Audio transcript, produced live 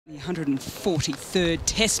The 143rd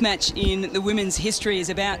Test match in the women's history is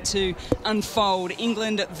about to unfold.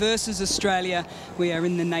 England versus Australia. We are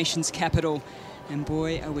in the nation's capital. And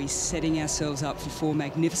boy, are we setting ourselves up for 4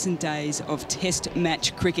 magnificent days of Test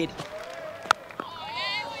match cricket.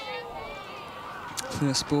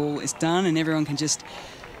 First ball is done and everyone can just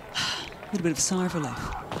a little bit of a sigh of relief.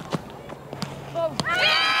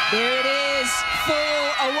 There it is, full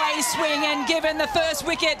away swing, and given the first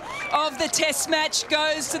wicket of the Test match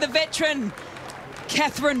goes to the veteran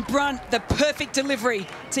Catherine Brunt, the perfect delivery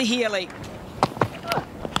to Healy.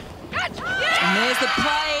 And there's the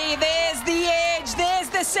play, there's the edge, there's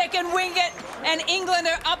the second wicket, and England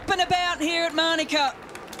are up and about here at Manuka.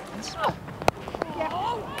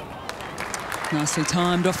 Nicely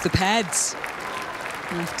timed off the pads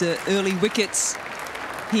after early wickets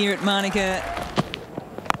here at Manuka.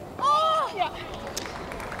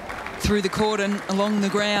 Through the cordon, along the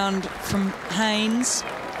ground from Haynes.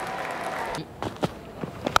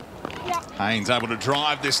 Haynes able to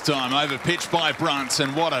drive this time, over pitch by Brunt,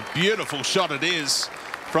 and what a beautiful shot it is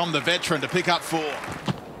from the veteran to pick up 4.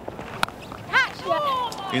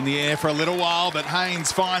 In the air for a little while, but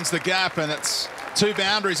Haynes finds the gap, and it's 2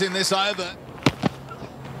 boundaries in this over.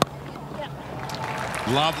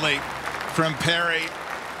 Lovely from Perry.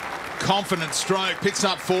 Confident stroke, picks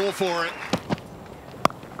up 4 for it.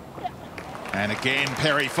 And again,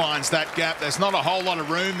 Perry finds that gap. There's not a whole lot of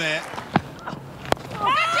room there.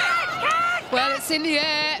 Well, it's in the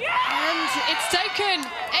air, and it's taken.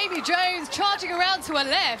 Amy Jones charging around to her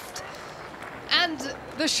left. And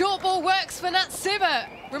the short ball works for Nat Siver.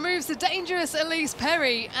 Removes the dangerous Elise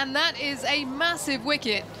Perry, and that is a massive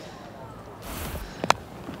wicket.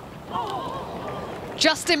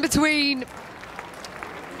 Just in between.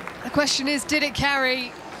 The question is, did it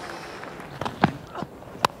carry?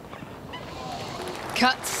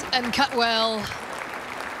 Cut and cut well.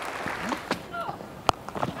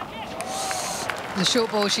 The short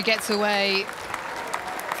ball, she gets away.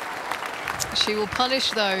 She will punish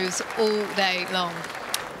those all day long.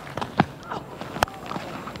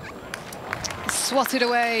 Swatted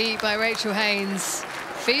away by Rachael Haynes.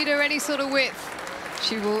 Feed her any sort of width,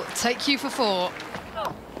 she will take you for 4.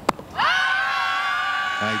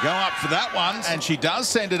 They go up for that one, and she does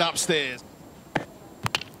send it upstairs.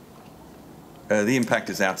 The impact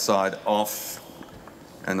is outside off,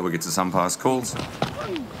 and the wickets as umpires calls.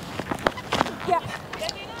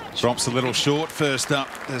 Drops a little short first up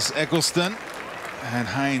as Eccleston, and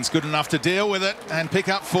Haynes good enough to deal with it and pick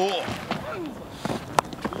up 4.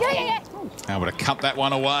 Able to cut that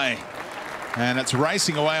one away, and it's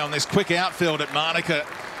racing away on this quick outfield at Manuka.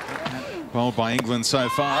 Bowled by England so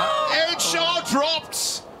far. Edge shot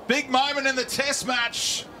dropped. Big moment in the Test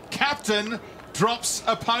match. Captain drops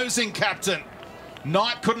opposing captain.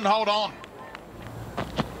 Knight couldn't hold on.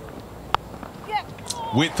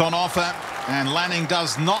 Width on offer, and Lanning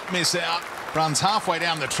does not miss out. Runs halfway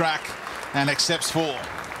down the track and accepts 4.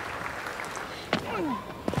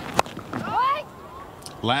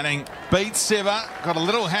 Lanning beats Siver, got a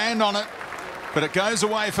little hand on it, but it goes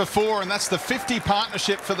away for 4, and that's the 50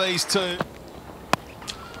 partnership for these two.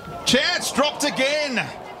 Chance dropped again.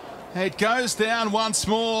 It goes down once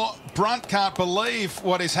more. Brunt can't believe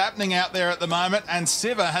what is happening out there at the moment, and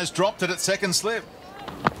Siver has dropped it at second slip.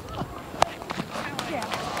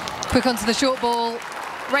 Quick onto the short ball,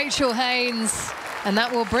 Rachael Haynes, and that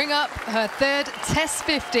will bring up her 3rd Test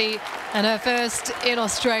 50 and her first in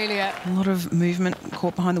Australia. A lot of movement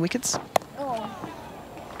caught behind the wickets.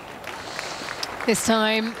 This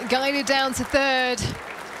time guided down to 3rd.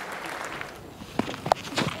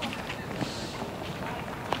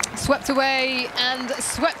 Swept away and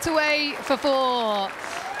swept away for 4.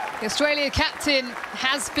 The Australia captain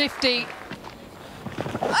has 50.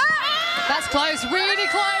 That's close, really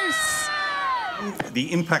close.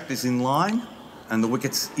 The impact is in line, and the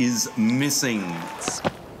wickets is missing.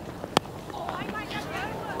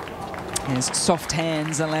 His soft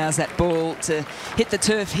hands allows that ball to hit the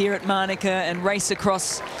turf here at Manuka and race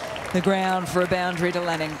across the ground for a boundary to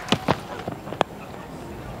Lanning.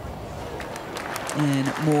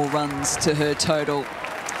 And more runs to her total.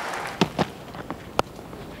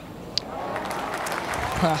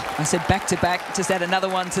 I said back to back, just add another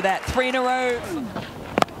one to that. 3 in a row.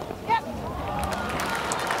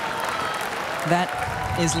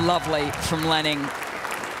 That is lovely from Lanning.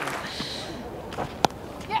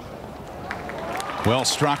 Well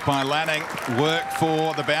struck by Lanning. Work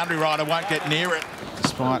for the boundary rider, won't get near it,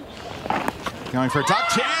 despite going for a tough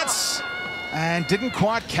chance, and didn't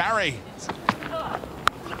quite carry.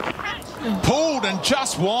 Pulled and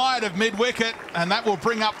just wide of mid-wicket, and that will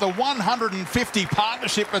bring up the 150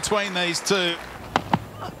 partnership between these two.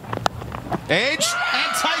 Edged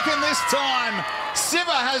and taken this time.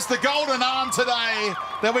 Siva has the golden arm today.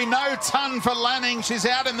 There'll be no ton for Lanning. She's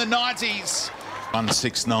out in the 90s.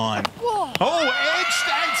 169. Oh, edged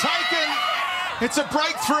and taken. It's a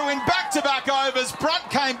breakthrough in back-to-back overs. Brunt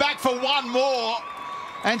came back for one more.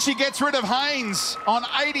 And she gets rid of Haynes on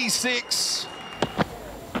 86.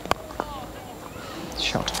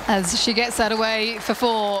 Shot. As she gets that away for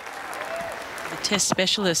 4. The test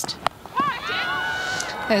specialist.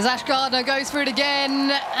 As Ash Gardner goes for it again,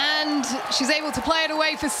 and she's able to play it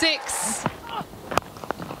away for 6.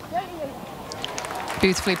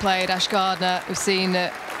 Beautifully played, Ash Gardner. We've seen a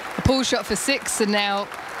pull shot for 6, and now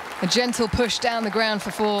a gentle push down the ground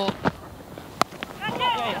for 4.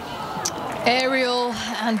 Aerial,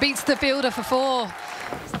 and beats the fielder for 4.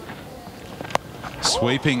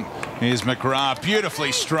 Sweeping is McGrath,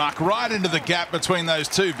 beautifully struck right into the gap between those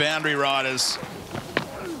two boundary riders.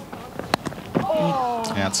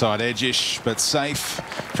 Outside edge-ish, but safe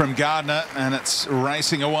from Gardner, and it's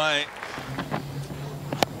racing away.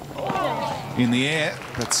 In the air,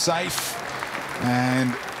 but safe,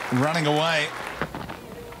 and running away.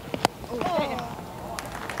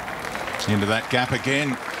 Into that gap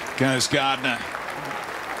again goes Gardner.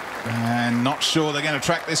 And not sure they're going to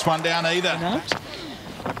track this one down either. No.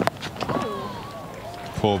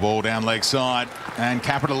 Poor ball down leg side, and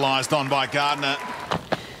capitalised on by Gardner.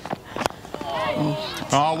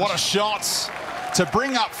 Oh, what a shot to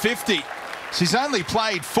bring up 50. She's only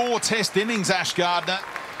played 4 test innings, Ash Gardner,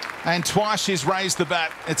 and twice she's raised the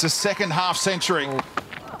bat. It's a second half century.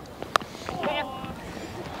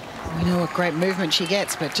 We know what great movement she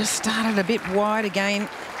gets, but just started a bit wide again.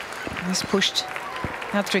 Just pushed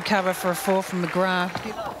out through cover for a 4 from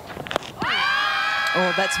McGrath.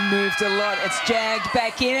 Oh, that's moved a lot. It's jagged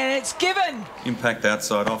back in and it's given. Impact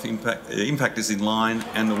outside off. Impact is in line,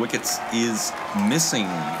 and the wickets is missing.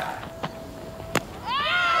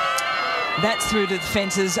 That's through to the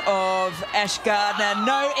fences of Ash Gardner.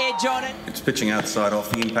 No edge on it. It's pitching outside off.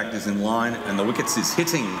 The impact is in line, and the wickets is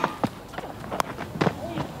hitting.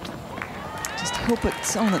 Just hope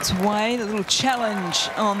it's on its way. The little challenge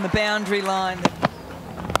on the boundary line.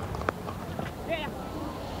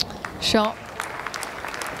 Shot.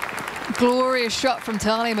 Glorious shot from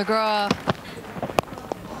Tahlia McGrath.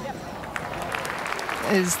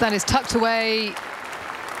 That is tucked away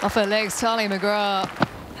off her legs, Tahlia McGrath.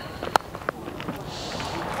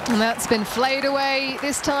 And that's been flayed away,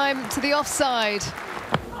 this time to the offside.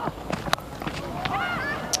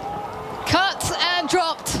 Cut and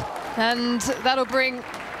dropped. And that'll bring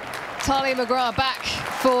Tahlia McGrath back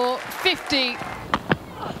for 50.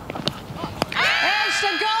 Edged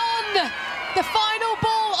and gone! The final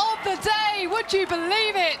ball of the day, would you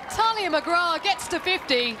believe it? Tahlia McGrath gets to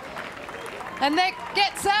 50 and then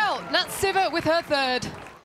gets out. Nat Siva with her 3rd.